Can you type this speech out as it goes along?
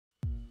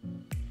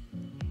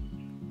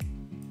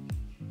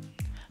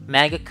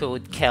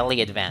Megacode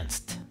Kelly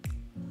Advanced.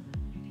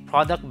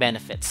 Product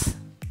benefits.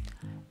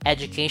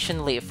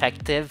 Educationally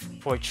effective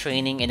for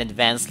training in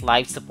advanced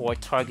life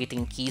support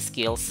targeting key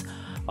skills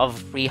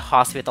of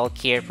pre-hospital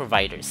care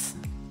providers.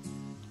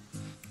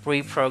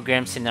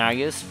 Pre-programmed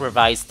scenarios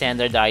provide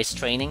standardized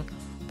training,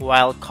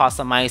 while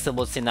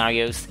customizable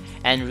scenarios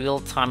and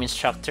real-time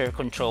instructor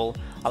control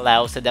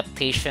allows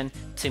adaptation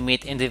to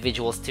meet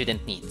individual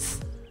student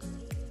needs.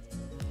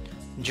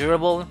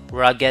 Durable,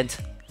 rugged,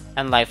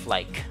 and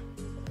lifelike,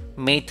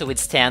 made to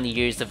withstand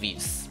years of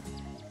use.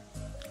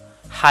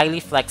 Highly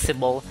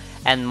flexible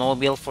and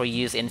mobile for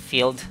use in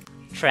field,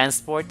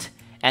 transport,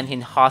 and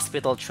in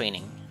hospital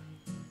training.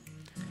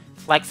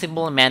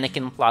 Flexible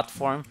manikin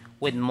platform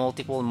with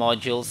multiple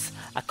modules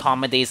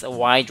accommodates a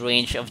wide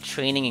range of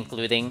training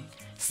including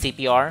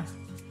CPR,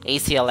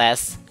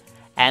 ACLS,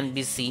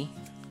 NBC,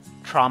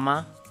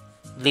 trauma,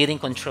 bleeding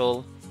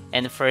control,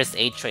 and first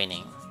aid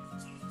training.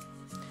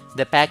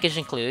 The package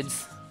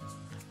includes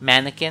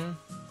manikin,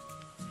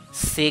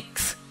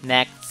 6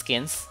 neck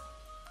skins,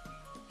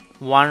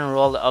 1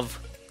 roll of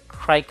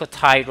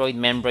cricothyroid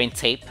membrane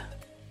tape,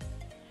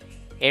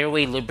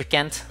 airway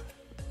lubricant,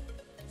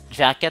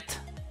 jacket,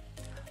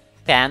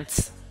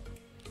 pants,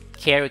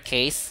 carry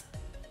case,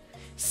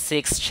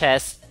 6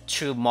 chest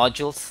tube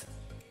modules,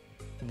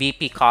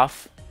 BP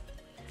cuff,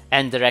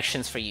 and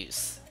directions for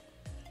use.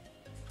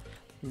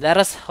 Let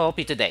us help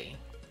you today.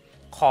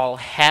 Call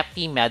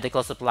Happy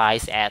Medical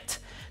Supplies at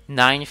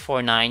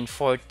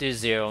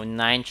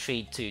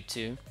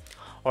 949-420-9322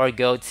 or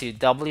go to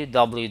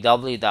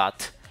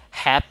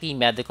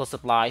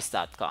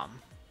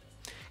www.happymedicalsupplies.com.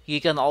 You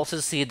can also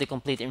see the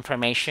complete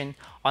information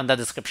on the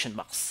description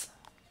box.